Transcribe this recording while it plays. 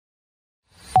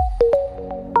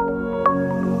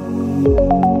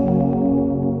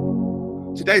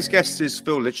Today's guest is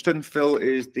Phil Lidgerton. Phil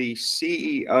is the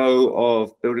CEO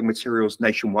of Building Materials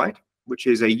Nationwide, which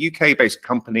is a UK-based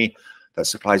company that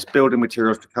supplies building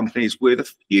materials to companies with a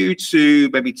few to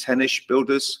maybe 10-ish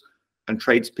builders and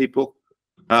tradespeople.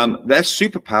 Their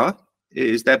superpower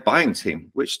is their buying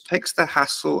team, which takes the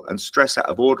hassle and stress out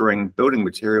of ordering building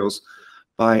materials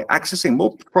by accessing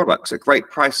more products at great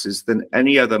prices than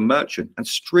any other merchant and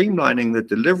streamlining the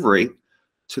delivery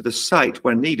to the site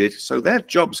when needed, so their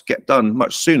jobs get done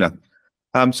much sooner.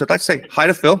 So I'd say hi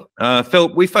to Phil.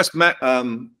 Phil, we first met a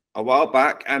while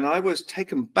back, and I was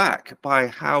taken back by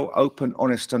how open,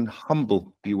 honest, and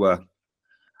humble you were.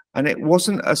 And it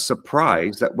wasn't a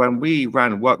surprise that when we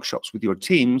ran workshops with your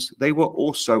teams, they were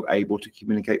also able to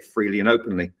communicate freely and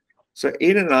openly. So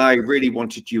Ian and I really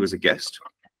wanted you as a guest.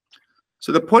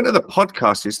 So the point of the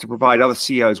podcast is to provide other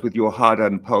CEOs with your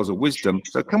hard-earned pearls of wisdom.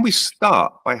 So can we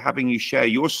start by having you share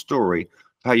your story of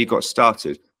how you got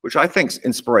started, which I think is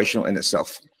inspirational in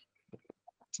itself?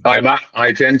 Hi, Matt.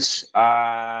 Hi, gents.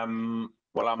 Well,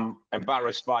 I'm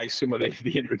embarrassed by some of the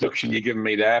introduction you've given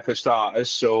me there, for starters.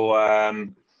 So,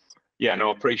 yeah, no,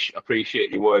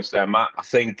 appreciate your words there, Matt. I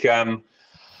think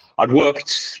I'd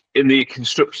worked in the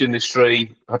construction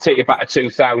industry. I'll take you back to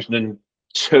 2002,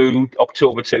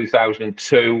 October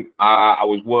 2002.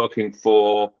 I'd worked in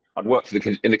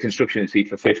the construction industry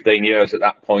for 15 years at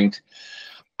that point,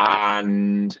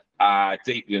 and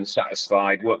deeply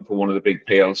unsatisfied, working for one of the big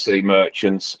PLC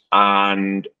merchants.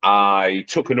 And I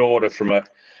took an order from a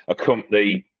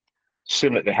company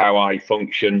similar to how I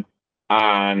function,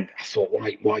 and I thought,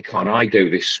 why can't I do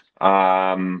this?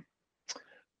 And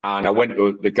I went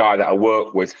to the guy that I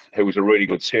worked with, who was a really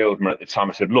good salesman at the time.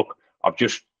 I said, look, I've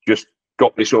just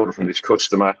got this order from this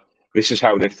customer. This is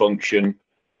how they function.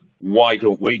 Why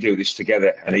don't we do this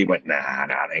together? And he went, nah,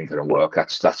 it ain't gonna work.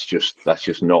 That's just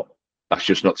not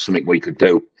something we could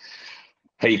do.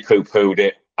 He poo-pooed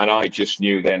it, and I just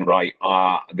knew then, right,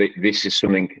 this is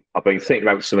something I've been thinking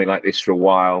about, something like this for a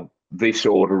while. This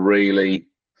order really,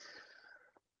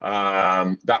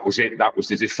 that was it. That was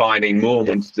the defining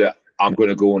moment that I'm going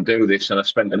to go and do this. And I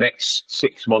spent the next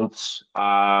 6 months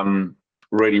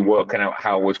really working out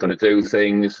how I was going to do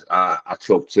things. I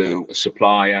talked to a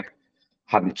supplier,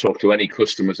 hadn't talked to any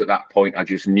customers at that point. I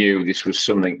just knew this was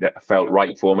something that felt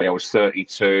right for me. I was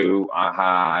 32.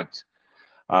 I had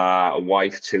a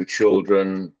wife, 2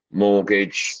 children,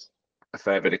 mortgage, a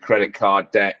fair bit of credit card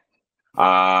debt,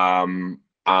 and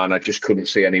I just couldn't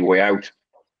see any way out.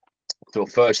 So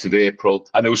 1st of April,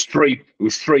 and there was three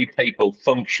people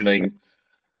functioning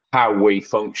how we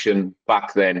function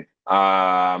back then,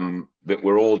 that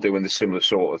we're all doing the similar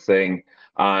sort of thing.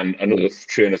 And another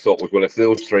train of thought was, well, if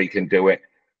those 3 can do it,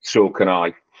 so can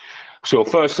I. So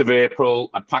 1st of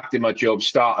April, I packed in my job,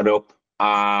 started up.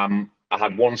 I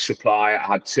had 1 supplier, I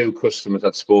had 2 customers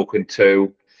I'd spoken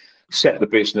to, set the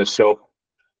business up,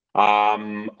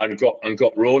 and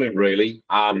got rolling, really.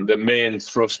 And the main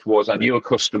thrust was, I knew a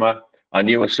customer, I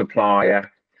knew a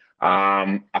supplier.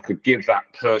 I could give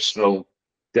that personal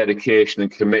dedication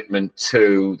and commitment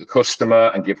to the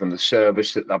customer and give them the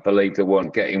service that I believed they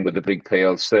weren't getting with the big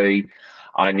PLC.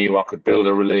 I knew I could build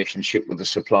a relationship with the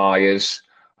suppliers.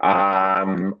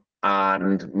 And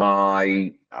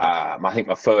I think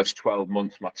my first 12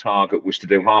 months, my target was to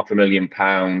do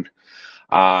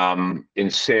 £500,000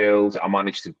 in sales. I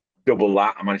managed to double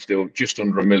that. I managed to do just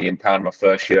under £1 million my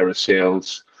first year of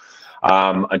sales,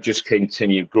 and just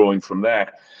continued growing from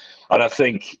there. And I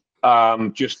think, I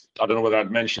don't know whether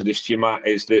I'd mentioned this to you, Matt,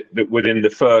 is that within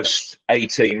the first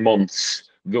 18 months,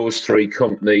 those 3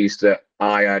 companies that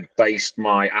I had based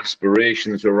my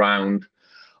aspirations around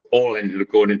all ended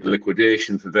up going into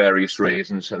liquidation for various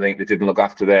reasons. I think they didn't look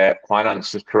after their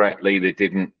finances correctly. They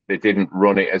didn't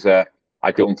run it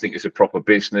I don't think as a proper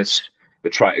business. They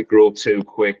tried to grow too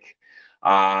quick,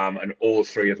 and all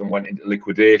 3 of them went into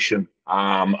liquidation.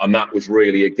 And that was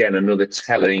really, again, another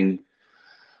telling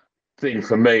thing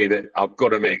for me, that I've got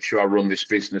to make sure I run this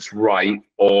business right,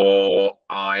 or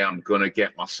I am going to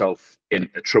get myself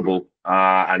into trouble,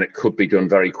 and it could be done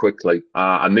very quickly.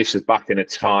 And this is back in a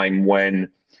time when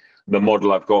the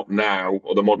model I've got now,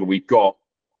 or the model we got,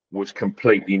 was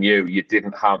completely new. You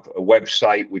didn't have a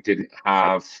website. We didn't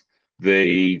have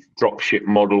the dropship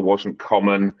model, wasn't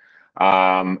common.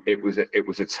 It was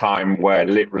a time where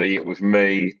literally it was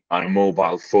me and a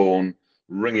mobile phone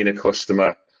ringing a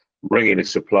customer, ringing a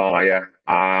supplier,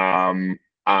 and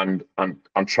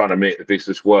trying to make the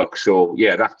business work. So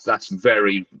yeah, that's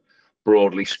very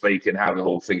broadly speaking how the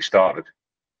whole thing started.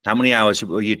 How many hours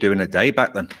were you doing a day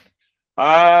back then?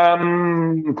 I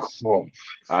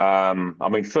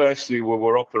mean, firstly, we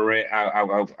were operating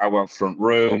our front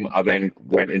room. I then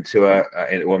went into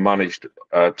a managed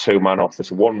two-man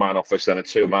office, a one-man office, then a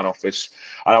two-man office.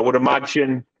 And I would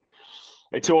imagine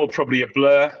it's all probably a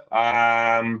blur.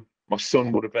 My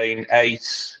son would have been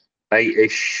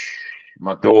eight-ish.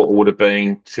 My daughter would have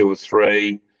been 2 or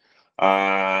 3.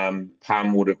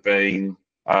 Pam would have been.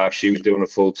 She was doing a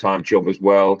full-time job as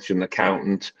well. She's an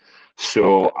accountant.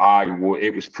 So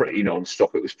it was pretty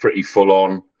non-stop. It was pretty full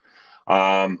on.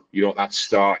 At that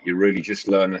start, you're really just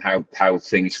learning how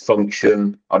things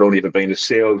function. I'd only ever been a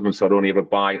salesman, so I'd only ever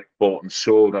bought and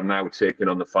sold. I'm now taking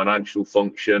on the financial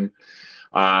function.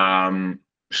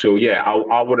 So yeah,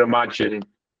 I would imagine,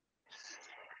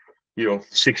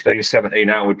 16,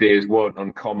 17-hour days weren't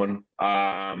uncommon.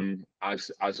 As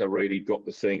I really got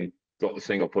the thing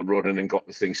up and running and got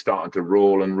the thing starting to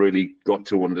roll and really got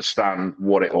to understand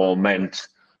what it all meant.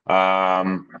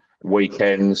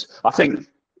 Weekends, I think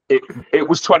it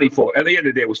was 24. At the end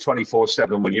of the day, it was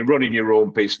 24/7. When you're running your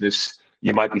own business,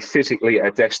 you might be physically at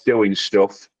a desk doing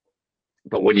stuff,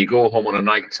 but when you go home on a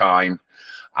night time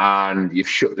and you've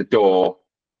shut the door,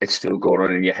 it's still going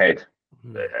on in your head.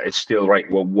 It's still right.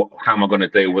 Well, how am I going to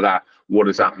deal with that? What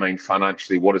does that mean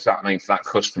financially? What does that mean for that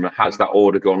customer? Has that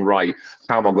order gone right?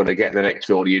 How am I going to get the next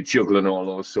order? You're juggling all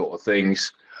those sort of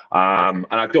things. And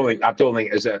I don't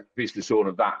think as a business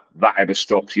owner that ever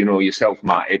stops. You know yourself,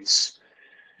 Matt. It's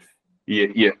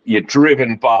you're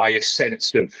driven by a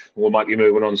sense of. We might be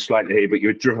moving on slightly here, but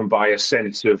you're driven by a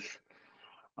sense of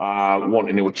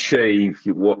wanting to achieve.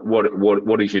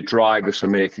 What is your drivers for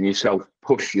making yourself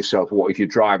push yourself? What is your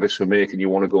drivers for making you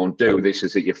want to go and do this?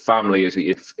 Is it your family? Is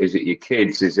it your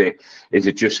kids? Is it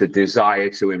just a desire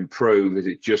to improve? Is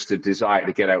it just a desire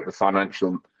to get out of the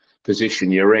financial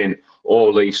position you're in?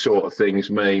 All these sort of things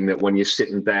mean that when you're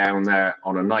sitting down there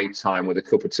on a night time with a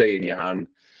cup of tea in your hand,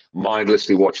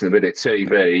 mindlessly watching a bit of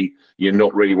TV, you're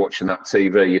not really watching that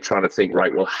TV. You're trying to think,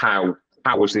 right, well, how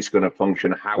is this going to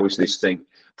function? How is this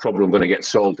problem going to get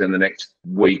solved in the next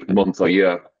week, month, or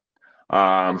year?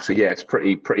 So yeah, it's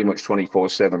pretty much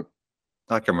 24/7.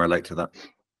 I can relate to that.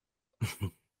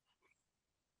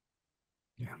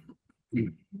 Yeah,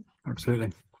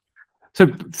 absolutely. So,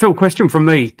 Phil, question from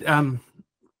me. Can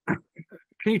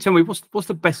you tell me what's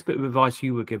the best bit of advice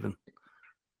you were given?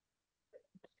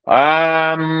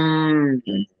 Don't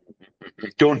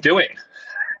do it.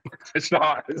 It's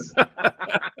not.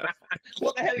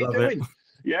 What the hell are you doing?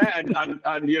 Yeah, and I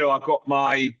got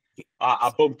I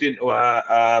bumped into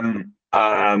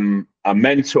a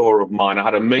mentor of mine. I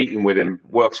had a meeting with him.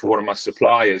 Works for one of my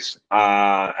suppliers,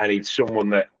 and he's someone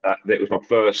that was my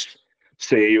first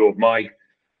CEO of my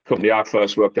company. I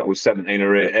first worked at was 17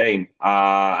 or 18,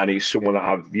 and he's someone that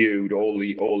I've viewed all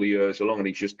the years along. And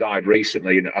he's just died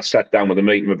recently. And I sat down with him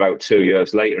meeting about 2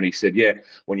 years later, and he said, "Yeah,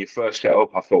 when you first set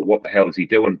up, I thought, what the hell is he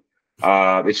doing?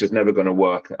 This is never going to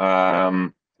work."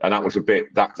 And that was a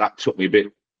bit that took me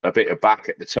a bit aback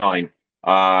at the time.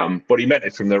 But he meant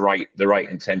it from the right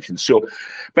intention. So,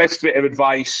 best bit of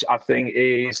advice I think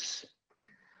is,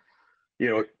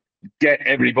 get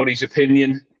everybody's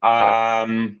opinion.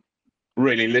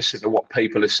 Really listen to what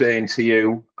people are saying to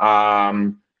you,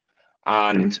 and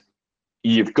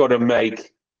you've got to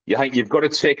you've got to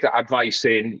take that advice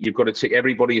in. You've got to take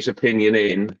everybody's opinion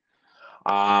in.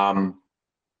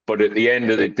 But at the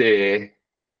end of the day,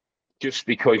 just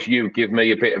because you give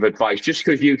me a bit of advice, just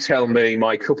because you tell me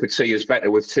my cup of tea is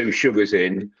better with 2 sugars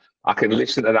in, I can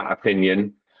listen to that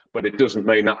opinion, but it doesn't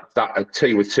mean that a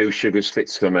tea with 2 sugars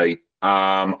fits for me.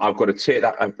 I've got to take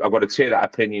that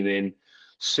opinion in,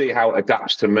 see how it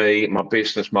adapts to me, my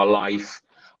business, my life.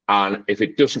 And if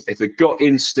the gut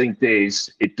instinct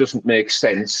is it doesn't make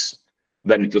sense,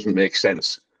 then it doesn't make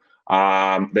sense.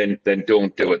 Then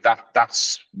don't do it.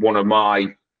 That's one of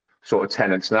my sort of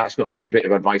tenets, and that's not a bit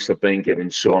of advice I've been given.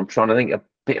 So I'm trying to think a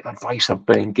bit of advice I've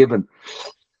been given.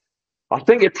 I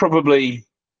think it probably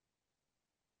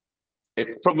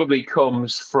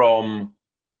comes from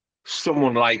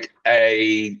someone like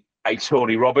a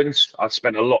Tony Robbins. I've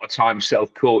spent a lot of time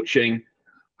self-coaching,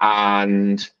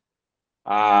 and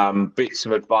bits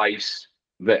of advice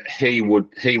that he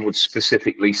would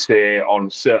specifically say on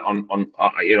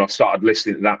I started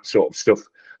listening to that sort of stuff.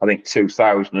 I think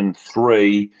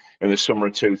 2003, in the summer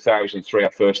of 2003, I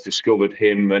first discovered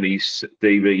him and his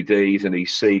DVDs and his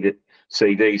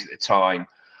CDs at the time.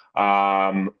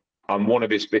 And one of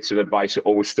his bits of advice that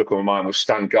always stuck in my mind was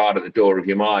stand guard at the door of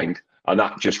your mind. And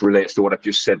that just relates to what I've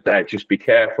just said there. Just be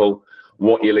careful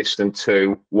what you're listening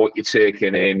to, what you're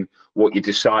taking in, what you're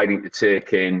deciding to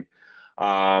take in,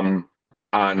 and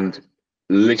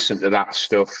listen to that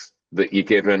stuff that you're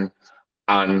given,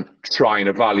 and try and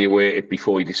evaluate it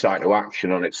before you decide to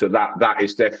action on it. So that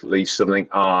is definitely something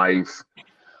I've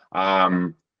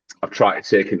tried to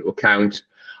take into account.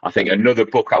 I think another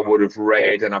book I would have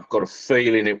read, and I've got a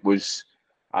feeling it was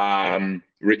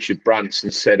Richard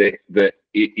Branson said it, that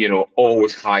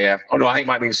always hire. Oh no, I think it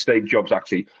might be Steve Jobs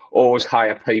actually. Always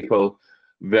hire people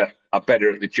that are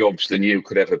better at the jobs than you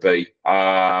could ever be.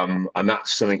 And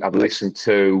that's something I've listened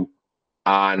to,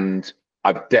 and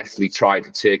I've definitely tried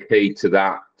to take heed to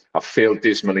that. I've failed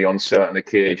dismally on certain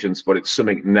occasions, but it's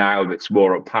something now that's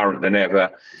more apparent than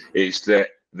ever, is that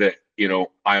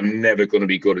I'm never going to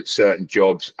be good at certain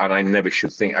jobs, and I never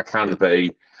should think I can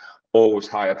be. Always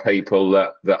hire people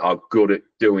that are good at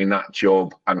doing that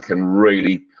job and can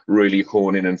really, really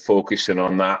hone in and focus in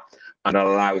on that, and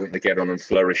allow them to get on and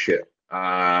flourish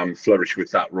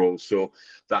with that role. So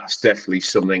that's definitely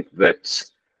something that,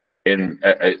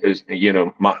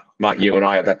 Matt, you and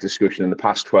I had that discussion in the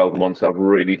past 12 months. I've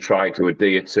really tried to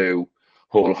adhere to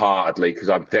wholeheartedly, because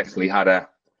I've definitely had a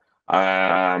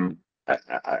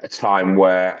time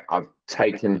where I've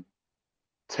taken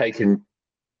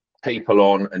people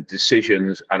on and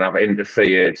decisions, and I've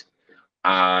interfered,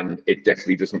 and it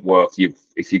definitely doesn't work.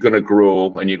 If you're going to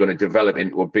grow and you're going to develop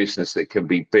into a business that can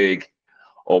be big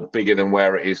or bigger than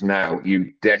where it is now,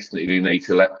 you definitely need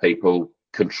to let people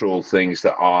control things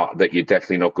that you're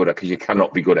definitely not good at, because you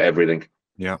cannot be good at everything.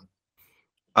 Yeah,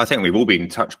 I think we've all been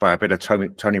touched by a bit of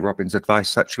Tony Robbins'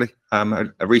 advice, actually. A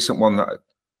recent one that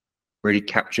really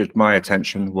captured my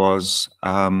attention was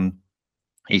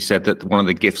he said that one of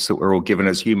the gifts that we're all given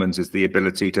as humans is the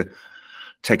ability to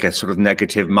take a sort of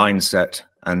negative mindset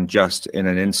and just in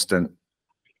an instant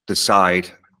decide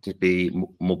to be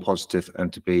more positive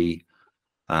and to be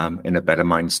in a better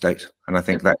mind state. And I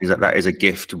think that is a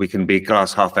gift. We can be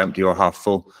glass half empty or half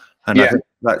full, and I think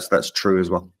that's true as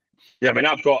well. Yeah, I mean,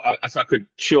 I've got, as I could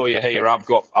show you here, I've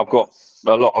got a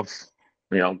lot of,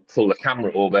 pull the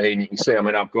camera over here and you can see, I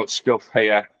mean, I've got stuff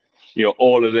here.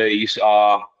 All of these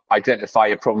are identify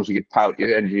your problems with your power,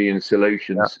 your energy and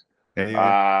solutions.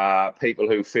 People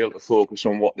who fail to focus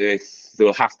on what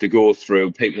they'll have to go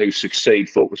through. People who succeed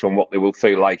focus on what they will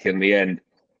feel like in the end.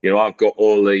 I've got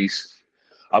all these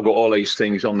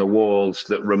things on the walls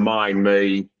that remind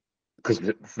me, because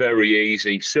it's very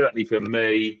easy, certainly for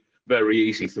me, very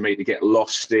easy for me to get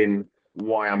lost in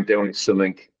why I'm doing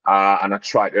something. And I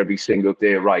try to every single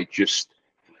day, just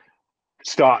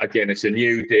start again. It's a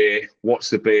new day. What's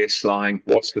the baseline?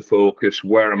 What's the focus?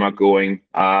 Where am I going?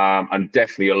 And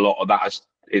definitely a lot of that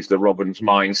is the Robbins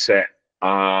mindset.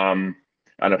 And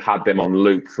I've had them on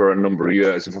loop for a number of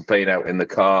years. If I've been out in the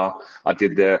car, I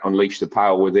did the Unleash the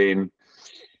Power Within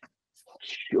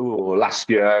last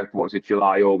year. What was it,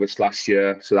 July, August last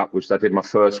year? So I did my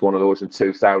first one of those in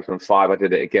 2005. I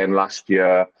did it again last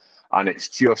year. And it's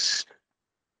just,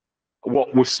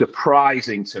 what was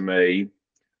surprising to me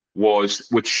was,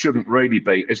 which shouldn't really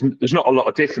be, there's not a lot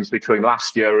of difference between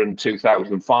last year and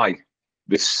 2005.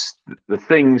 The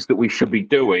things that we should be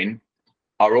doing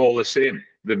are all the same.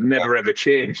 They've never ever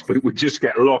changed, but we just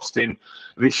get lost in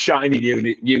this shiny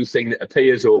new thing that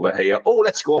appears over here. Oh,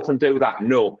 let's go off and do that.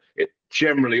 No, it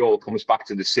generally all comes back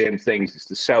to the same things. It's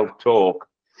the self-talk,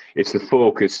 it's the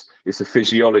focus, it's the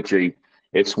physiology,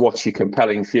 it's what's your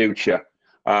compelling future.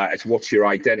 It's what's your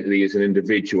identity as an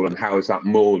individual, and how is that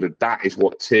molded. That is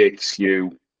what takes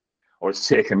you, or it's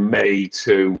taken me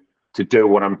to do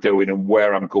what I'm doing and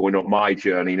where I'm going on my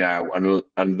journey now. And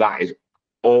that is,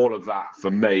 all of that for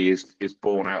me is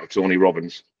born out of Tony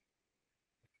Robbins.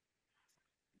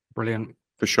 Brilliant.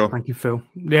 For sure. Thank you, Phil.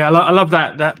 Yeah, I love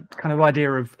that kind of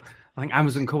idea of, I think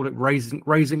Amazon called it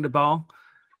raising the bar.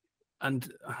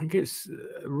 And I think it's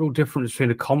a real difference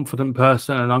between a confident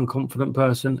person and an unconfident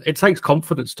person. It takes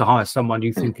confidence to hire someone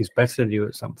you think is better than you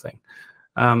at something.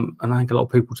 And I think a lot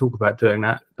of people talk about doing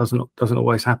that. Doesn't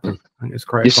always happen. I think it's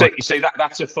great. You see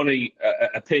that's a funny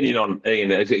opinion on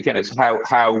Ian. Again, it's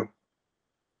how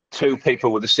two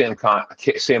people with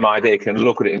the same idea can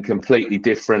look at it in completely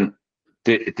different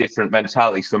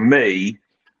mentalities. For me,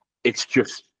 it's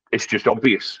just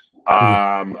obvious.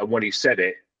 And when he said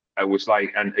it, I was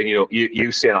like, and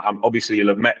you say, obviously you'll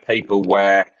have met people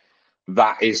where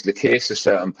that is the case to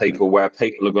certain people, where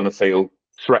people are going to feel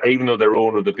threatened, even though they're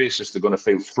owner of the business, they're going to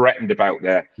feel threatened about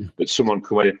that someone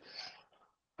coming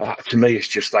in. To me, it's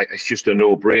just a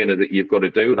no-brainer that you've got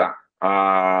to do that.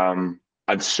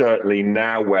 And certainly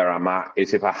now where I'm at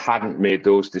is, if I hadn't made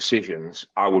those decisions,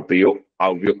 I would be up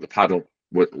the paddle.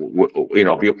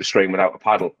 I'll be up the stream without a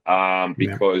paddle.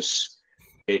 Because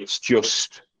it's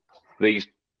just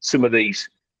some of these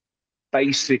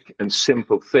basic and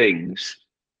simple things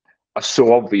are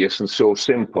so obvious and so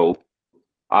simple.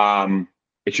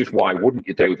 It's just, why wouldn't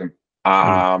you do them?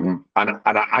 And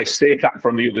I say that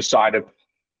from the other side of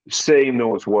saying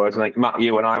those words. And like Matt,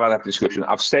 you and I have had that discussion.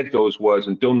 I've said those words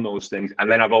and done those things,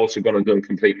 and then I've also gone and done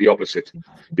completely opposite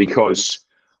because,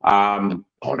 oh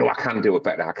no, I can do it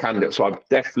better. I can do it. So I've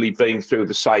definitely been through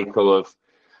the cycle of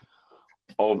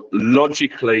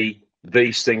logically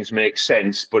these things make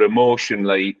sense, but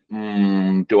emotionally,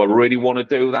 do I really want to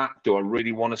do that? Do I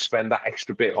really want to spend that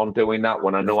extra bit on doing that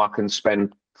when I know I can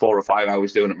spend 4 or 5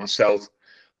 hours doing it myself?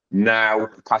 Now,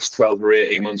 the past 12 or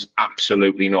 18 months,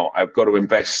 absolutely not. I've got to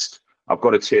invest. I've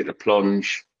got to take the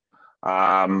plunge,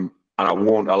 and I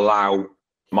won't allow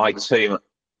my team.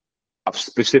 I've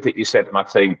specifically said to my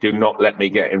team, do not let me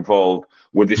get involved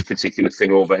with this particular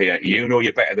thing over here. You know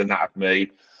you're better than that of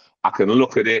me. I can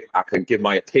look at it, I can give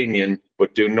my opinion,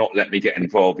 but do not let me get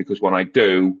involved, because when I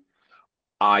do,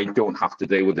 I don't have to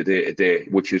deal with the day-to-day,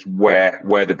 which is where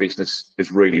the business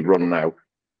is really run now.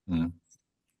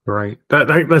 Great.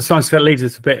 That's nice. That leads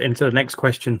us a bit into the next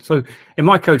question. So in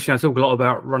my coaching, I talk a lot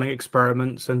about running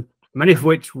experiments, and many of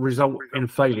which result in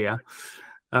failure.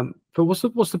 But what's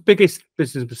the biggest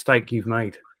business mistake you've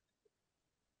made?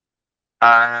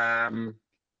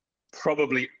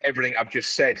 Probably everything I've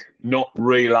just said, not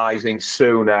realizing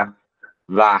sooner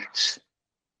that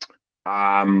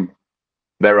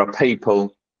there are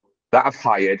people that I've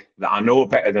hired that I know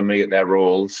better than me at their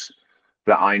roles,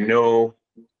 that I know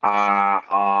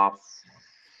are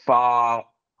far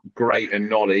greater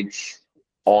knowledge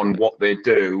on what they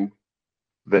do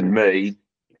than me,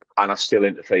 and I still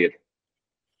interfered.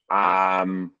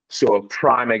 So a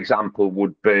prime example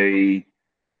would be,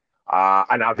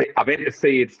 and I've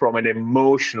interfered from an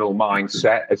emotional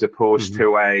mindset as opposed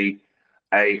to a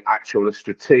actual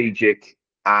strategic,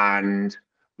 and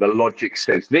the logic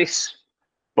says this,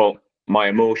 but my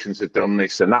emotions have done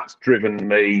this, and that's driven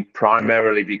me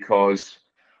primarily because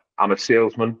I'm a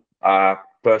salesman,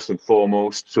 first and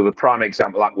foremost. So the prime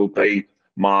example that will be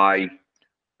who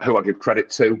I give credit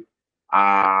to,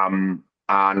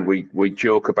 and we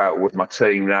joke about with my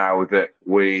team now that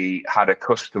we had a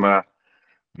customer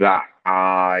that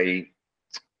I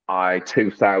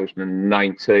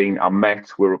 2019 I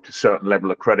met. We're up to a certain level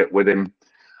of credit with him.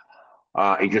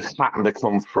 He just happened to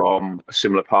come from a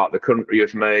similar part of the country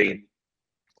as me.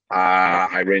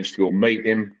 I arranged to go meet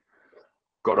him,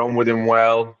 got on with him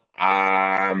well,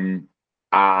 and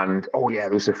oh yeah,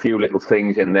 there's a few little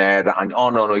things in there that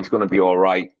no, he's going to be all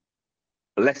right.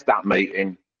 Left that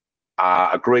meeting,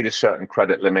 agreed a certain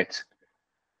credit limit.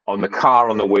 On the car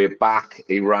on the way back,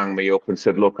 he rang me up and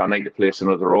said, look, I need to place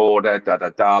another order,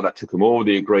 That took him over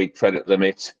the agreed credit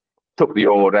limit, took the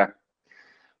order.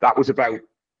 That was about,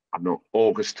 I don't know,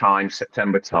 August time,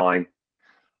 September time.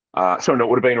 So no, it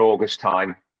would have been August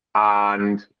time.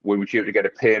 And we were due to get a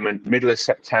payment middle of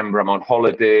September. I'm on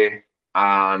holiday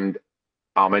and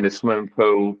I'm in a swimming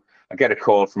pool. I get a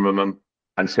call from him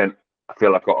and said, I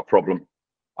feel I've got a problem.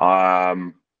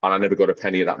 And I never got a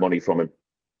penny of that money from him.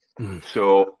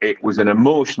 So it was an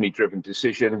emotionally driven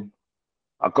decision.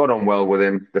 I got on well with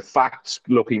him. The facts,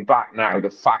 looking back now, the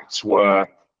facts were,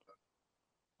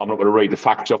 I'm not going to read the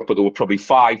facts up, but there were probably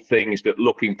 5 things that,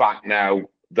 looking back now,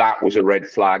 that was a red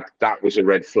flag, that was a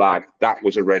red flag, that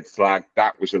was a red flag,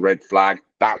 that was a red flag,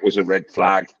 that was a red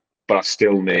flag, but I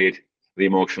still made the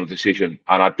emotional decision,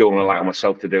 and I don't allow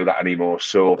myself to do that anymore.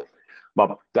 So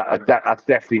that's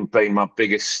definitely been my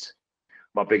biggest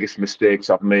mistakes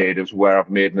I've made, is where I've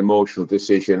made an emotional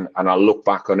decision and I look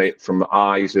back on it from the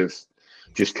eyes of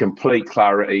just complete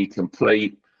clarity,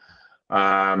 complete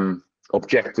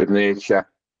objective nature,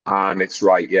 and it's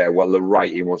right. Yeah, well, the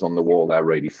writing was on the wall there,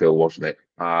 really, Phil, wasn't it?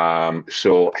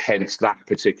 So hence that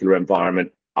particular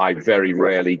environment, I very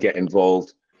rarely get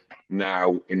involved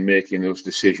now in making those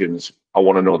decisions. I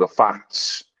want to know the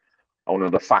facts. I want to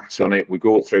know the facts on it. We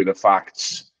go through the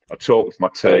facts. I talk with my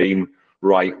team.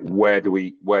 Right, where do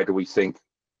we think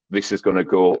this is going to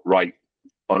go? Right,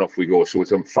 and off we go. So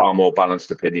it's a far more balanced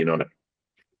opinion on it.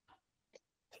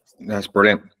 That's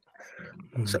brilliant.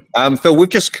 So, Phil, we've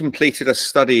just completed a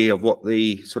study of what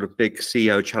the sort of big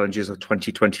CEO challenges of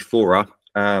 2024 are,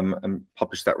 and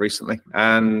published that recently.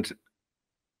 And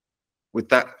with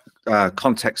that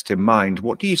context in mind,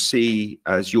 what do you see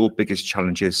as your biggest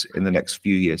challenges in the next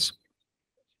few years?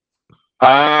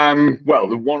 Well,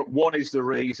 the one is the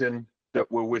reason that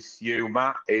we're with you,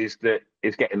 Matt, is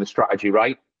getting the strategy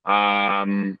right.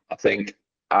 I think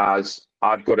as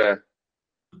I've got a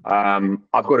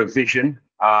vision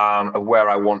of where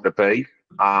I want to be.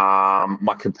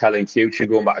 My compelling future,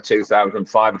 going back to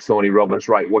 2005 with Tony Robbins,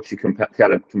 right? What's your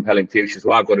compelling future?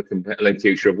 So I've got a compelling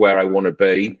future of where I want to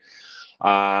be.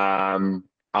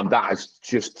 and that has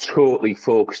just totally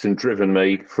focused and driven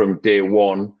me from day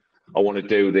one. I want to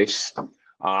do this.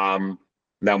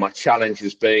 Now my challenge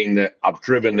has been that I've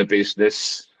driven the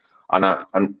business,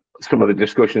 and some of the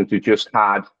discussions we just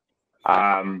had,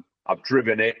 I've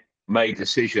driven it, made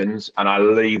decisions, and I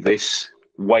leave this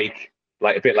wake,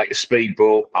 like a bit like a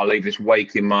speedboat. I leave this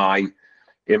wake in my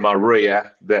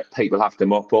rear that people have to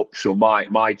mop up. So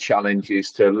my challenge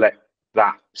is to let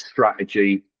that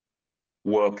strategy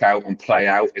work out and play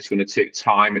out. It's going to take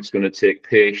time. It's going to take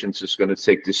patience. It's going to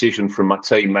take decision from my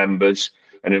team members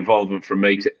and involvement from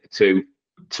me to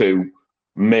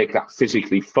make that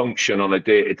physically function on a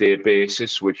day-to-day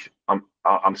basis, which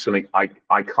I'm something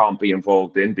I can't be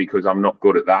involved in because I'm not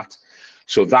good at that.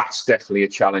 So that's definitely a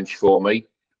challenge for me.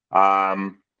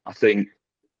 I think,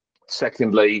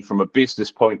 secondly, from a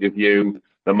business point of view,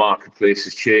 the marketplace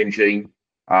is changing.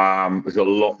 There's a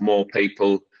lot more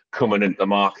people coming into the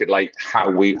market, like how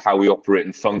we operate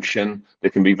and function. They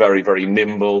can be very, very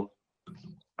nimble.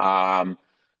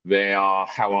 They are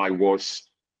how I was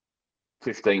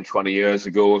 15, 20 years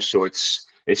ago. So it's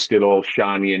still all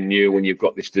shiny and new when you've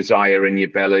got this desire in your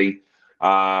belly.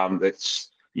 That's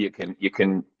you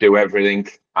can do everything,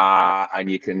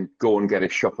 and you can go and get a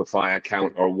Shopify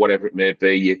account or whatever it may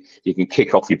be. You can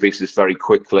kick off your business very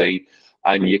quickly,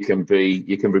 and you can be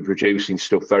producing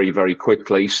stuff very, very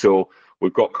quickly. So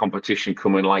we've got competition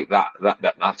coming like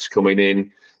that's coming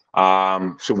in.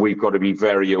 So we've got to be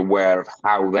very aware of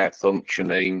how they're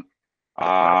functioning,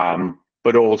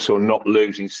 but also not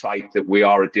losing sight that we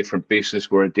are a different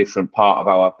business. We're a different part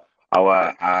of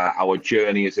our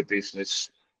journey as a business.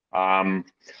 And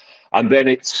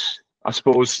then I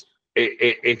suppose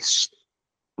it's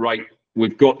right.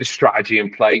 We've got the strategy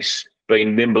in place.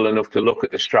 Being nimble enough to look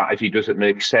at the strategy. Does it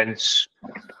make sense?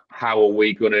 How are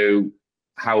we going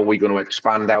to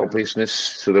expand our business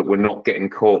so that we're not getting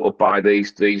caught up by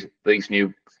these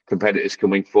new competitors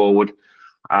coming forward?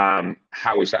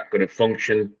 How is that going to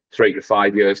function 3 to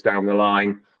 5 years down the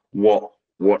line? What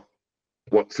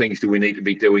things do we need to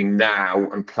be doing now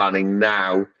and planning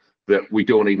now that we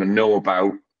don't even know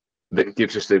about, that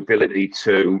gives us the ability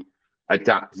to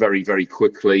adapt very, very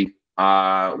quickly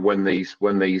when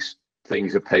these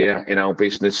things appear in our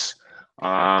business?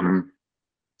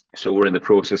 So we're in the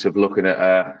process of looking at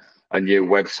a new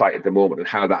website at the moment and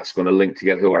how that's going to link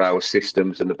together with our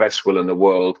systems, and the best will in the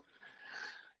world.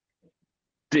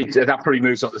 That probably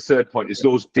moves on to the third point, is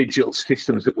those digital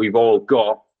systems that we've all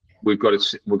got. We've got a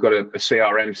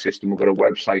CRM system, we've got a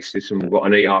website system, we've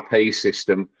got an ERP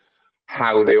system.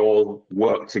 How they all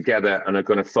work together and are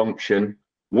going to function,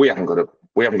 we haven't got a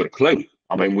clue.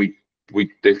 I mean,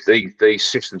 these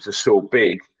systems are so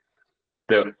big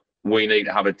that we need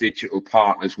to have a digital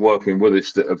partners working with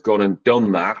us that have gone and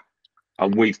done that,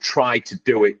 and we've tried to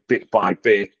do it bit by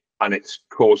bit, and it's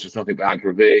caused us nothing but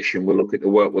aggravation. We're looking to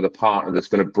work with a partner that's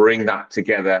going to bring that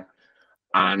together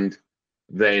and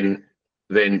then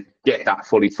get that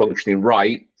fully functioning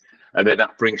right. And then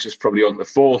that brings us probably on the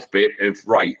fourth bit of,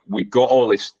 right, we've got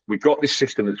this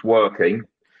system that's working,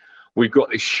 we've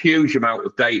got this huge amount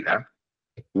of data.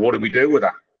 What do we do with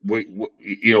that?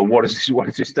 What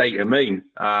does this data mean?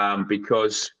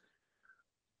 Because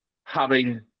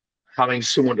having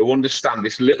someone to understand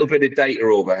this little bit of data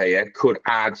over here could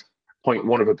add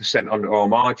 0.1% onto our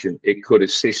margin. It could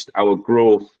assist our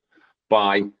growth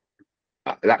by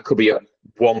that could be a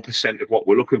 1% of what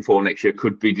we're looking for next year.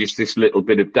 Could be just this little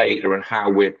bit of data and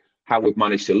how we've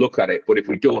managed to look at it. But if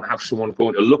we don't have someone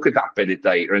going to look at that bit of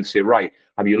data and say, right,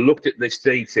 have you looked at this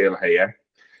detail here?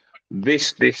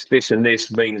 This, and this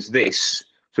means this.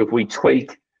 So if we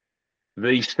tweak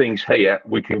these things here,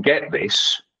 we can get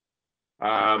this.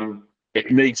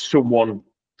 It needs someone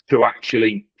to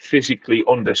actually physically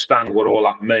understand what all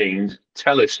that means,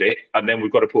 tell us it, and then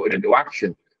we've got to put it into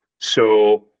action.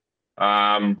 So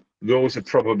those are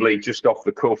probably just off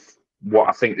the cuff what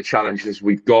I think the challenges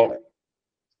we've got.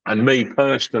 And me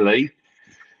personally,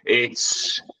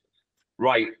 it's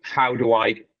right, how do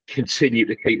I continue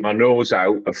to keep my nose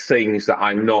out of things that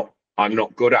I'm not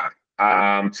good at,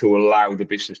 to allow the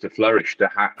business to flourish, to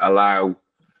allow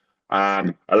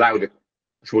the,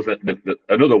 so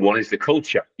another one is the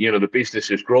culture. The business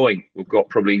is growing. We've got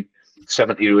probably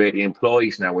 70 or 80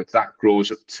 employees now. If that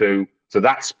grows up to, so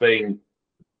that's been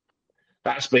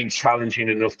challenging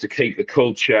enough to keep the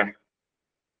culture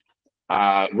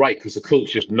right, because the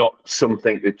culture is not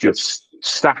something that's just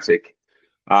static.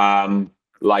 It's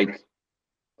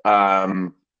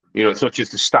not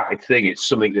just a static thing. It's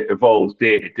something that evolves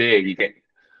day to day. You get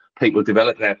people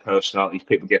develop their personalities,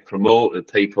 people get promoted,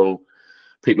 people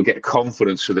get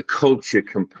confidence. So the culture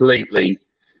completely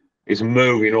is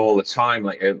moving all the time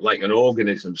like an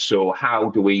organism. So how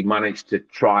do we manage to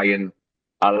try and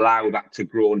allow that to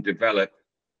grow and develop,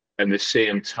 and at the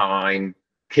same time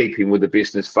keeping with the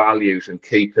business values and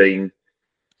keeping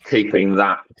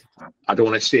that, I don't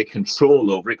want to say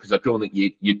control over it, because I don't think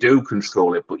you do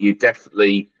control it, but you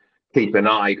definitely keep an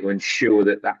eye to ensure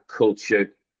that that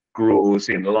culture grows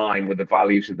in line with the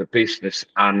values of the business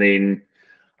and in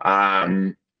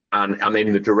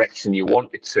in the direction you want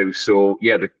it to. So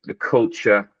yeah, the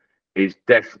culture is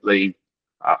definitely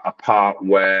a part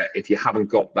where if you haven't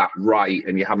got that right,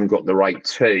 and you haven't got the right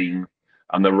team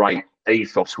and the right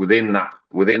ethos within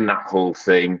that whole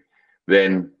thing,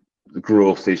 then the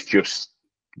growth is just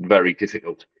very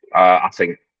difficult. I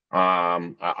think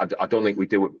I don't think we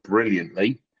do it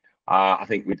brilliantly. I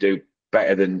think we do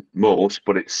better than most,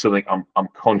 but it's something I'm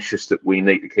conscious that we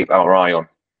need to keep our eye on.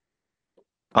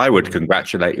 I would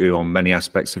congratulate you on many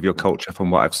aspects of your culture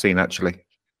from what I've seen, actually.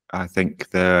 I think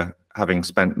having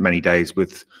spent many days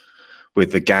with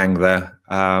the gang there,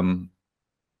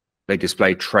 they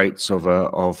display traits of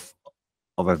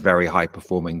a very high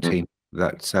performing team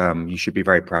that you should be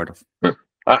very proud of.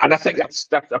 And I think that's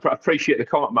I appreciate the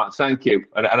comment, Matt. Thank you.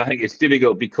 And I think it's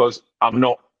difficult because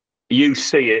you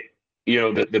see it,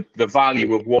 the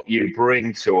value of what you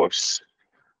bring to us.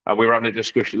 We were having a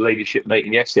discussion leadership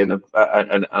meeting yesterday,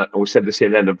 and we said the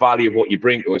same then. The value of what you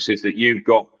bring to us is that you've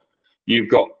got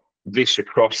this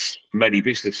across many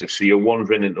businesses. So you're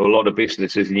wandering into a lot of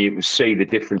businesses, and you can see the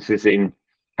differences in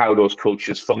how those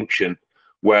cultures function.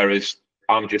 Whereas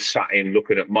I'm just sat in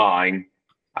looking at mine,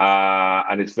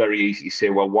 and it's very easy to say,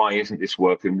 well, why isn't this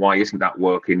working? Why isn't that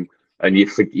working? And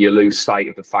you lose sight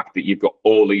of the fact that you've got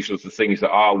all these other things that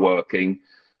are working.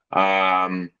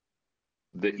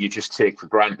 That you just take for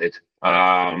granted.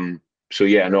 So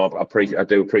yeah, no, I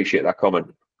do appreciate that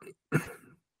comment.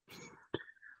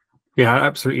 Yeah, I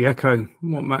absolutely echo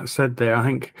what Matt said there. I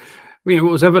think what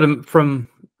was evident from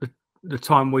the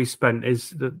time we spent is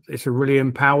that it's a really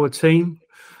empowered team.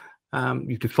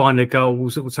 You define the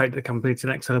goals that will take the company to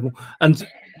the next level. And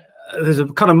there's a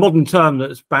kind of modern term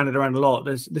that's bandied around a lot.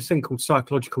 There's this thing called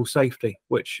psychological safety,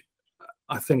 which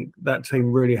I think that team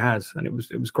really has, and it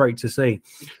was great to see.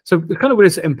 So kind of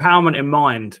with this empowerment in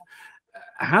mind,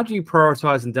 how do you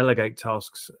prioritize and delegate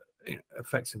tasks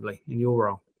effectively in your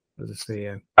role as a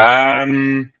CEO?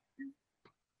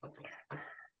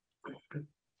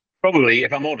 Probably,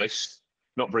 if I'm honest,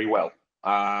 not very well.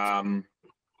 I'm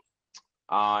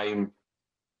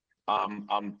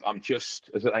just,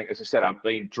 as I said, I've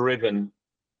been driven,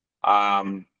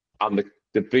 and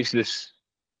the business.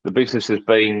 The business has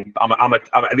been. I'm at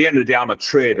the end of the day, I'm a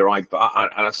trader. And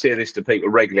I say this to people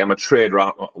regularly. I'm a trader.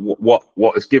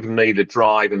 What has given me the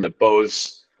drive and the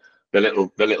buzz, the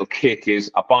little kick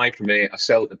is I buy from A, I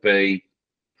sell to B,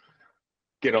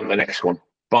 get on the next one.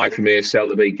 Buy from A, sell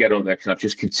to B, get on the next one. I've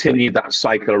just continued that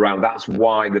cycle around. That's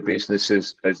why the business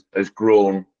has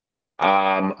grown,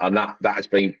 and that has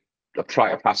been. I've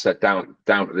tried to pass that down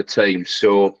to the team.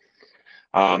 So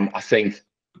I think.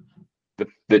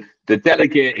 The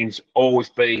delegating's always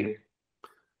been,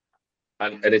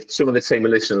 and if some of the team are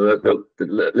listening to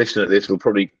this will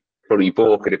probably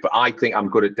balk at it, but I think I'm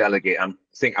good at delegating. I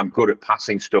think I'm good at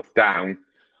passing stuff down,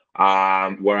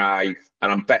 and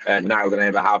I'm better now than I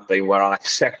ever have been, where I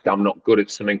accept I'm not good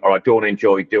at something or I don't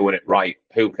enjoy doing it right.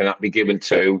 Who can that be given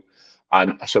to?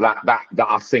 And so that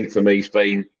I think for me has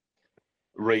been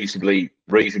reasonably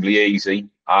easy.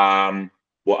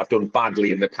 What I've done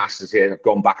badly in the past is I've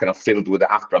gone back and I've filled with it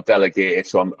after I've delegated.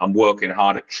 So I'm working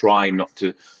hard at trying not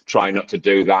to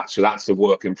do that. So that's a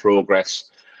work in progress.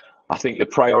 I think the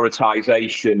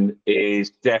prioritization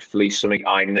is definitely something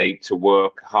I need to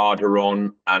work harder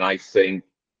on. And I think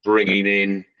bringing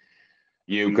in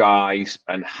you guys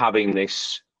and having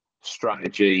this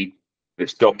strategy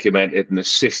that's documented and the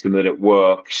system that it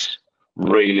works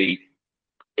really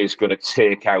is going to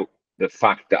take out the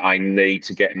fact that I need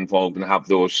to get involved and I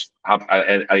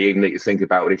even need to think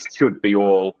about it. It should be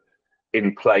all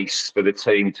in place for the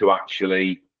team to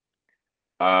actually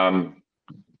do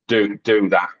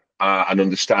that and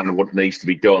understand what needs to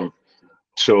be done.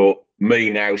 So me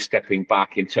now stepping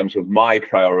back in terms of my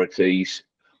priorities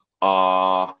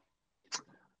are,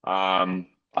 I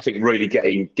think really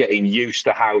getting used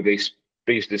to how this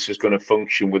business is going to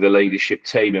function with a leadership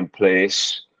team in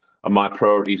place. And my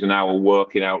priorities are now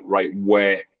working out, right,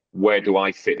 where do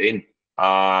I fit in?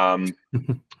 And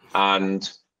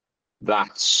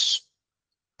that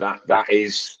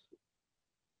is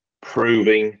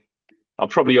proving. I'm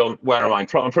probably on, where am I? I'm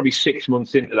probably 6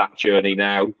 months into that journey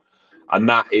now. And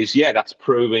that's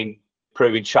proving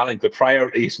proving challenge. The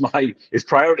priority is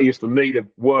for me to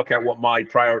work out what my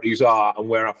priorities are and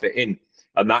where I fit in,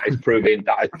 and that is proving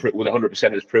with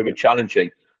 100% is proving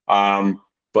challenging.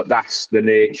 But that's the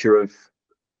nature of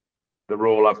the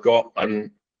role I've got,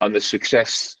 and the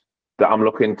success that I'm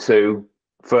looking to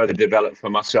further develop for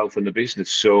myself and the business.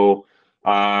 So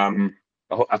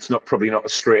that's probably not a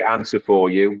straight answer for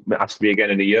you. It has to be again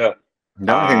in a year.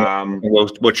 No, I think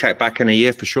we'll check back in a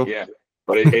year for sure. Yeah,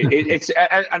 but it's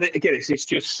and again, it's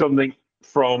just something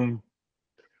from,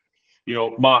 you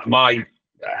know, my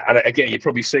and again, you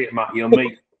probably see it, Matt. You know,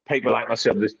 meet people like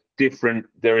myself.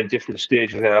 They're in different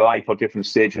stages of their life, or different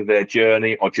stages of their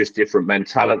journey, or just different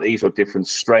mentalities, or different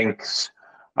strengths.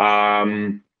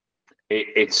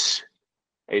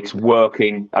 It's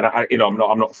working, and I'm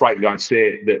not frightened. I'd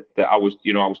say that I was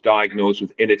diagnosed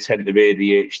with inattentive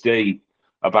ADHD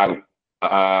about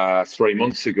 3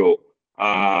 months ago.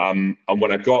 And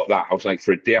when I got that, I was like,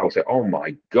 for a day, I was like, oh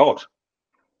my God,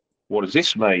 what does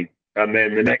this mean? And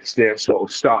then the next day, I sort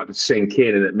of started to sink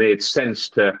in, and it made sense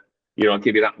to, I'll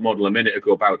give you that model a minute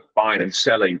ago about buying and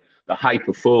selling. The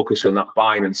hyper focus on that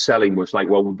buying and selling was like,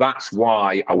 well, that's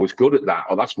why I was good at that,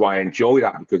 or that's why I enjoy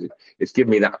that, because it's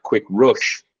given me that quick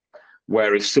rush.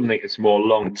 Whereas something that's more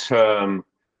long term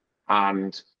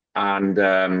and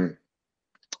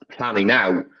planning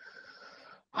out,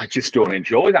 I just don't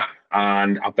enjoy that.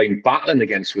 And I've been battling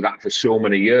against with that for so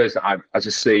many years that as a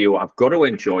CEO, I've got to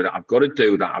enjoy that. I've got to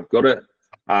do that. I've got to.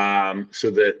 So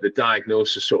the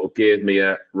diagnosis sort of gave me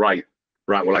a right.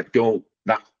 Well,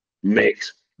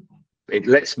 it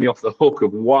lets me off the hook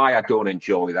of why I don't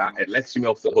enjoy that. It lets me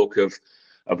off the hook of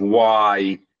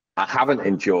why I haven't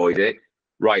enjoyed it.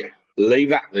 Right, leave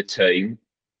that to the team.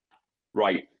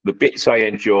 Right, the bits I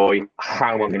enjoy,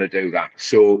 how am I going to do that?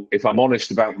 So if I'm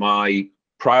honest about my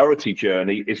priority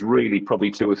journey, is really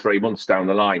probably 2 or 3 months down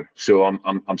the line. So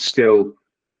I'm still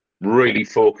really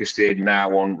focused in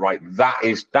now on, right, that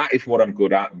is what I'm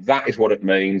good at. That is what it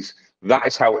means. That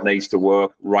is how it needs to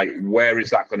work. Right, where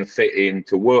is that going to fit in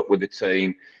to work with the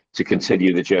team to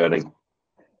continue the journey?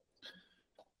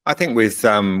 I think with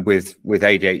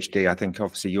ADHD, I think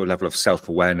obviously your level of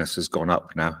self-awareness has gone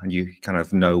up now, and you kind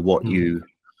of know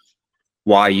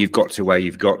why you've got to where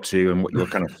you've got to, and what your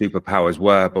kind of superpowers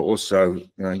were. But also,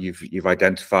 you've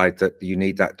identified that you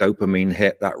need that dopamine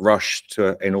hit, that rush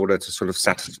in order to sort of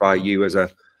satisfy you as a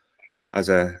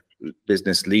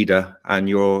business leader, and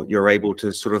you're able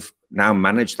to sort of now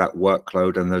manage that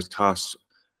workload and those tasks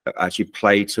that actually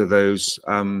play to those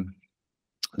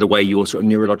the way your sort of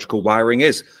neurological wiring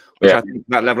is, which I think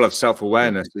that level of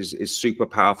self-awareness is super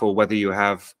powerful, whether you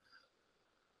have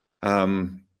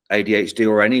ADHD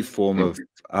or any form of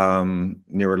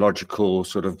neurological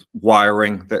sort of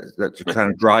wiring that kind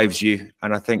of drives you.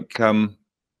 And I think I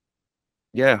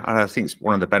think it's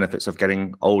one of the benefits of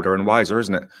getting older and wiser,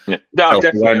 isn't it? Yeah, no,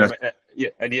 definitely.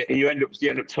 And you end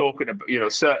up talking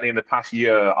about, certainly in the past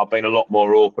year, I've been a lot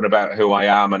more open about who I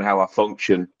am and how I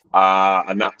function,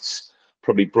 and that's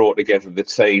probably brought together the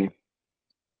team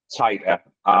tighter.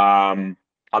 And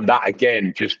that,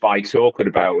 again, just by talking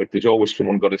about it, there's always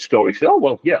someone got a story. Say, oh,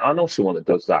 well, yeah, I know someone that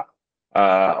does that,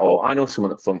 or I know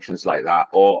someone that functions like that,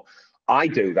 or I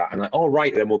do that, and like, oh,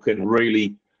 right, then we can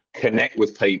really connect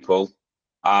with people.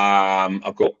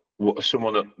 I've got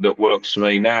someone that works for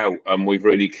me now, and we've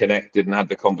really connected and had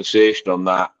the conversation on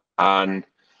that. And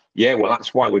well,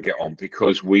 that's why we get on,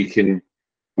 because we're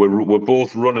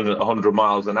both running at 100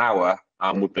 miles an hour,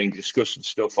 and we've been discussing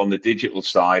stuff on the digital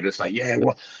side. It's like,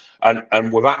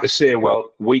 and we've had to say,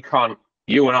 well,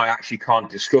 you and I actually can't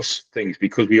discuss things,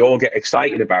 because we all get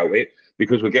excited about it,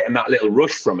 because we're getting that little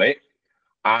rush from it.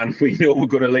 And we know we're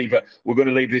going to leave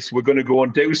this, we're going to go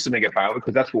and do something about it,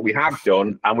 because that's what we have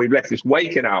done. And we've left this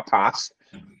wake in our past,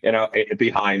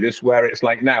 behind us, where it's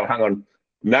like, now, hang on,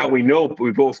 now we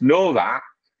both know that,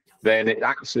 then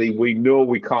we know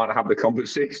we can't have the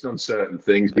conversation on certain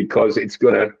things, because it's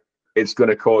going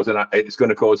to cause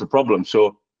a problem.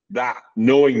 So that,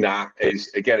 knowing that,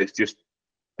 is, again, it's just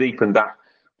deepened that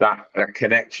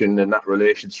connection and that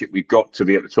relationship we've got to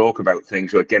be able to talk about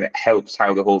things. So again, it helps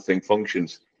how the whole thing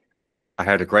functions. I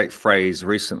heard a great phrase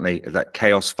recently that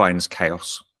chaos finds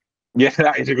chaos. Yeah,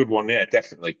 that is a good one. Yeah,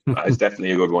 definitely. That is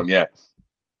definitely a good one. Yeah.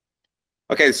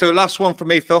 Okay, so last one for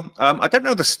me, Phil. I don't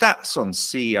know the stats on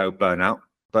CEO burnout,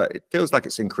 but it feels like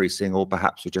it's increasing, or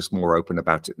perhaps you're just more open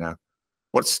about it now.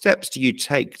 What steps do you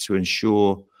take to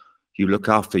ensure you look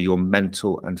after your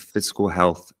mental and physical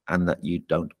health, and that you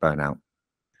don't burn out?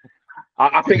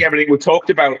 I think everything we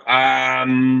talked about.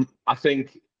 I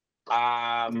think,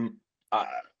 right.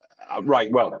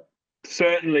 Well,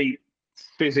 certainly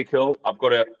physical. I've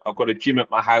got a gym at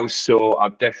my house, so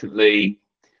I've definitely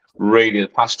really in the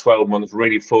past 12 months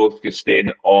really focused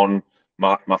in on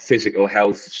my physical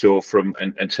health. So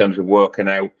in terms of working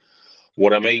out,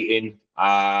 what I'm eating,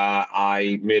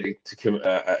 I made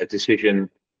a decision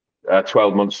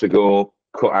 12 months ago,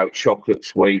 cut out chocolate,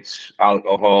 sweets,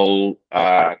 alcohol,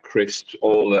 crisps,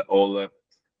 all the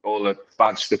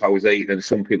bad stuff I was eating. And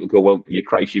some people go, well, you're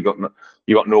crazy, you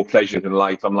got no pleasure in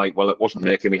life. I'm like, well, it wasn't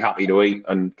making me happy to eat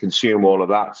and consume all of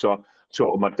that. So I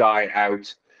sorted my diet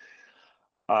out.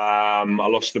 I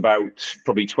lost about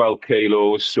probably 12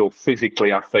 kilos. So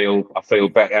physically, I feel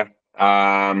better.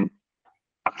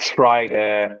 I try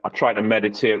to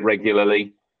meditate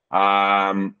regularly,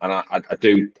 and I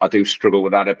do struggle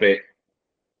with that a bit.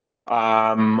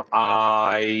 I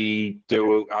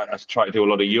try to do a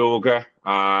lot of yoga.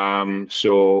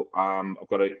 So I've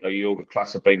got a yoga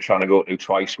class I've been trying to go to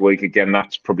twice a week. Again,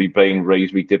 that's probably been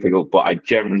reasonably difficult, but I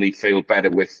generally feel better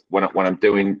with when I'm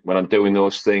doing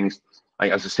those things.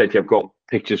 As I said, I've got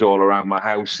pictures all around my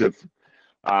house of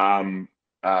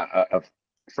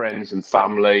friends and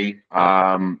family,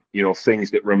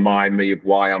 things that remind me of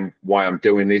why I'm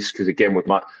doing this. Because again, with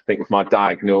my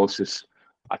diagnosis,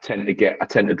 I tend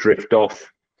to drift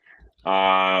off,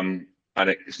 and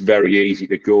it's very easy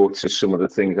to go to some of the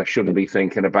things I shouldn't be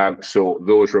thinking about. So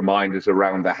those reminders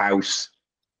around the house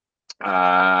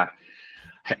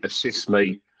assist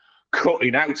me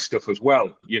cutting out stuff as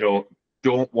well.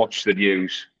 Don't watch the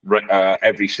news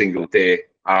every single day.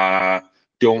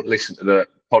 Don't listen to the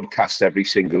podcast every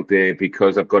single day,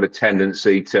 because I've got a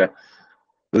tendency to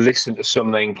listen to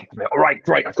something. All right,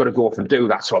 great, I've got to go off and do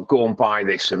that. So I'll go and buy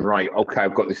this, and right, okay,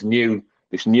 I've got this new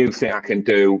thing I can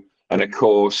do. And of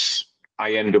course,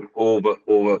 I end up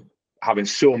over having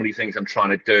so many things I'm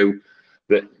trying to do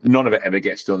that none of it ever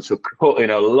gets done. So cutting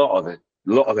a lot of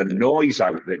the noise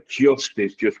out that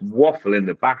is just waffle in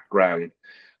the background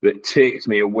that takes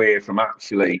me away from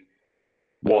actually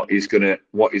what is gonna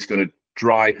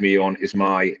drive me on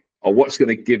what's going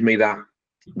to give me that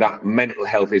mental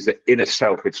health is the inner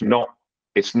self. I'm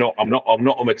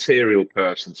not a material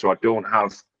person, so I don't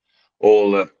have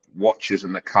all the watches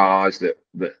and the cars that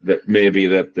maybe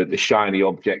the shiny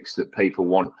objects that people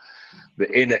want.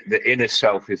 The inner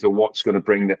self is what's going to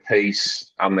bring the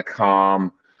peace and the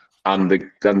calm and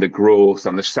the growth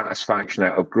and the satisfaction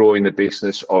out of growing the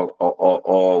business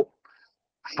or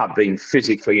have been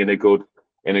physically in a good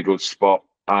spot.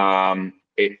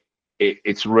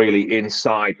 It's really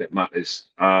inside that matters.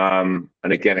 And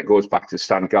again, it goes back to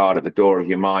stand guard at the door of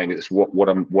your mind. It's what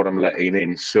I'm letting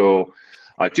in. So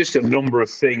just a number of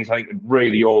things. I think it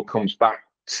really all comes back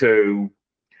to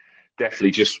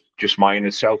definitely just my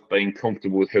inner self, being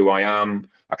comfortable with who I am,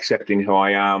 accepting who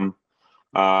I am,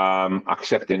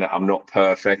 accepting that I'm not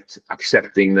perfect,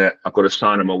 accepting that I've got a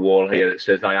sign on my wall here that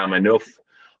says I am enough.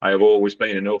 I have always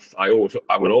been enough. I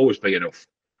will always be enough.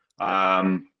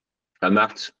 And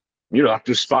that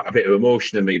just sparked a bit of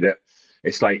emotion in me, that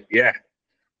it's like,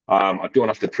 I don't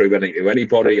have to prove anything to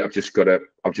anybody. I've just got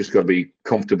to be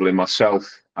comfortable in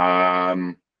myself.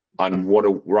 And what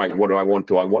do I want?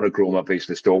 Do I want to grow my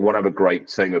business? Do I want to have a great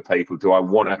team of people? Do I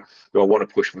want to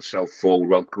push myself forward?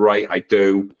 Well, great, I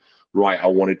do. Right, I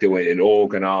want to do it in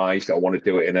organised. I want to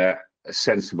do it in a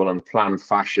sensible and planned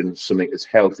fashion, something that's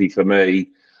healthy for me.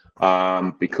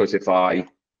 Because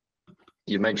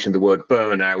you mentioned the word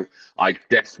burnout. I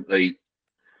definitely,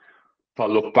 if I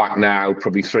look back now,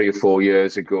 probably 3 or 4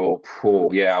 years ago,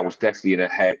 I was definitely in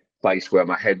a place where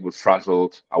my head was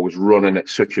frazzled. I was running at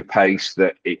such a pace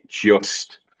that it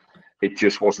just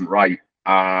wasn't right.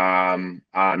 And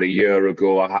a year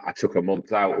ago, I took a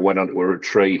month out, went on to a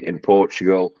retreat in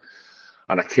Portugal,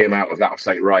 and I came out of that. I was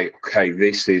like, right, okay,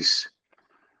 this is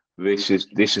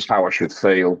how I should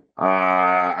feel,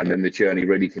 and then the journey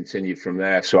really continued from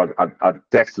there. So I'd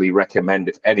definitely recommend,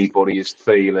 if anybody is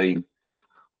feeling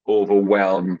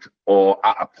overwhelmed or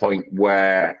at a point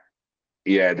where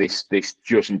this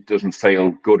just doesn't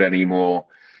feel good anymore,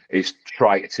 is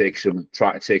try to take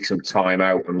some time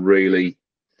out and really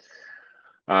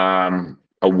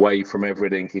away from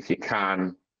everything if you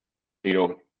can.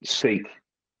 Seek.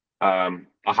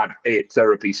 I had 8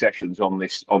 therapy sessions on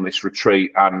this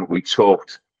retreat, and we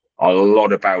talked a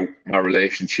lot about my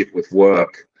relationship with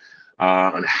work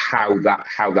and how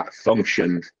that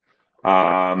functioned.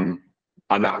 And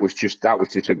that was just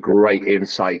a great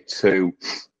insight to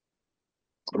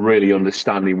really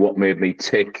understanding what made me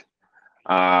tick,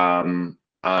 and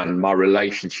my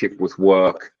relationship with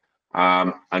work.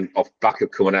 And off back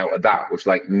of coming out of that was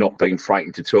like not being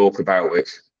frightened to talk about it.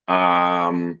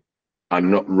 And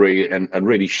not really and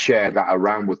really share that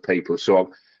around with people.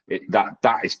 So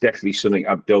that is definitely something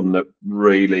I've done that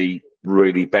really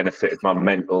benefited my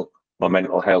mental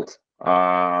health.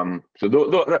 So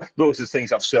those are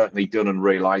things I've certainly done and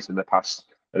realised in the past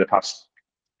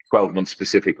 12 months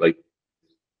specifically.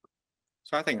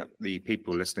 So I think the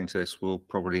people listening to this will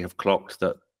probably have clocked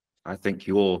that. I think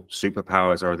your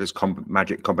superpowers are this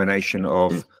magic combination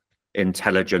of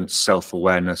intelligence,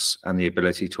 self-awareness, and the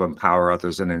ability to empower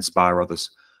others and inspire others.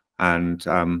 And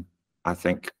I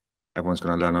think everyone's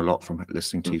going to learn a lot from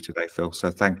listening to you today, Phil.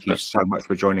 So thank you so much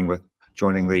for joining the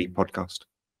podcast.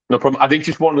 No problem. I think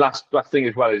just one last thing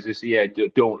as well is this: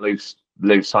 don't lose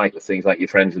sight of things like your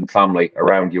friends and family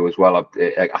around you as well.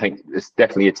 I think there's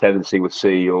definitely a tendency with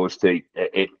CEOs to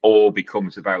it all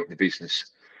becomes about the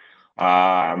business.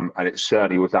 And it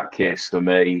certainly was that case for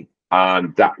me,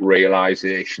 and that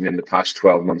realization in the past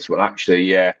 12 months, well,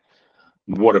 actually,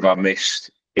 what have I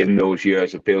missed in those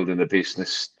years of building the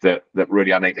business that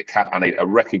really I need to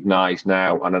recognize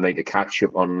now, and I need to catch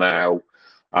up on now,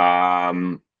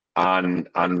 and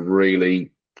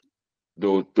really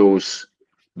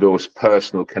those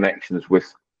personal connections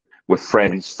with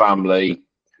friends, family,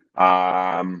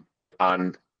 and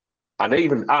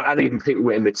even people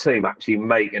in the team actually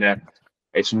making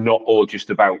it's not all just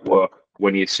about work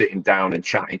when you're sitting down and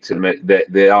chatting to them.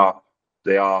 They are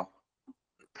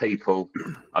people,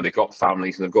 and they've got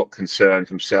families, and they've got concerns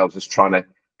themselves, just trying to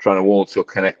also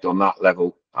connect on that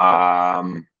level.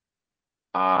 And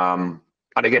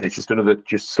again, it's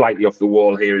just slightly off the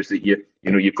wall here is that you've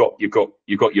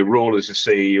got your role as a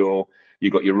CEO,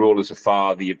 you've got your role as a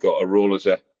father, you've got a role as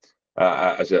a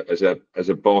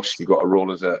boss, you've got a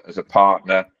role as a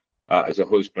partner, as a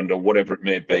husband, or whatever it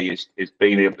may be, is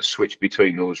being able to switch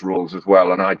between those roles as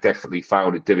well. And I definitely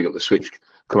found it difficult to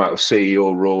come out of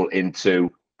CEO role into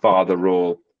father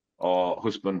role or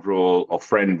husband role or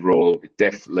friend role.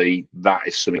 Definitely that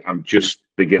is something I'm just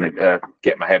beginning to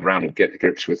get my head around and get to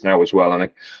grips with now as well.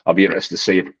 And I'll be interested to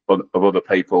see if of other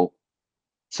people.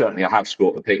 Certainly I have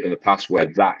spoken to people in the past where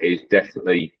that is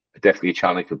definitely a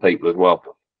challenge for people as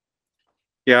well.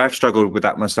 Yeah, I've struggled with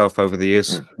that myself over the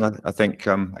years. I think,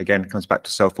 again, it comes back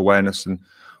to self-awareness and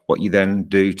what you then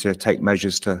do to take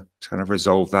measures to kind of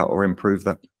resolve that or improve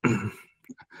that.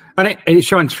 And it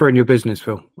shines through in your business,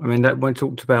 Phil. I mean, that when I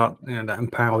talked about that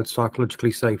empowered,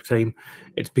 psychologically safe team,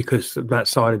 it's because that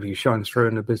side of you shines through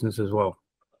in the business as well.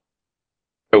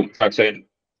 Oh, thanks, Ian.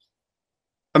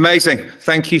 Amazing.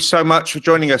 Thank you so much for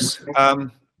joining us.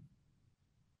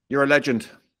 You're a legend.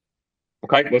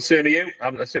 Okay, well, same to you. I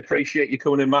appreciate you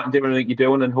coming in, Matt, and doing everything you're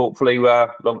doing, and hopefully,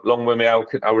 long with me, our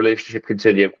relationship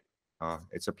continue.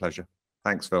 It's a pleasure.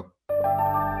 Thanks, Phil.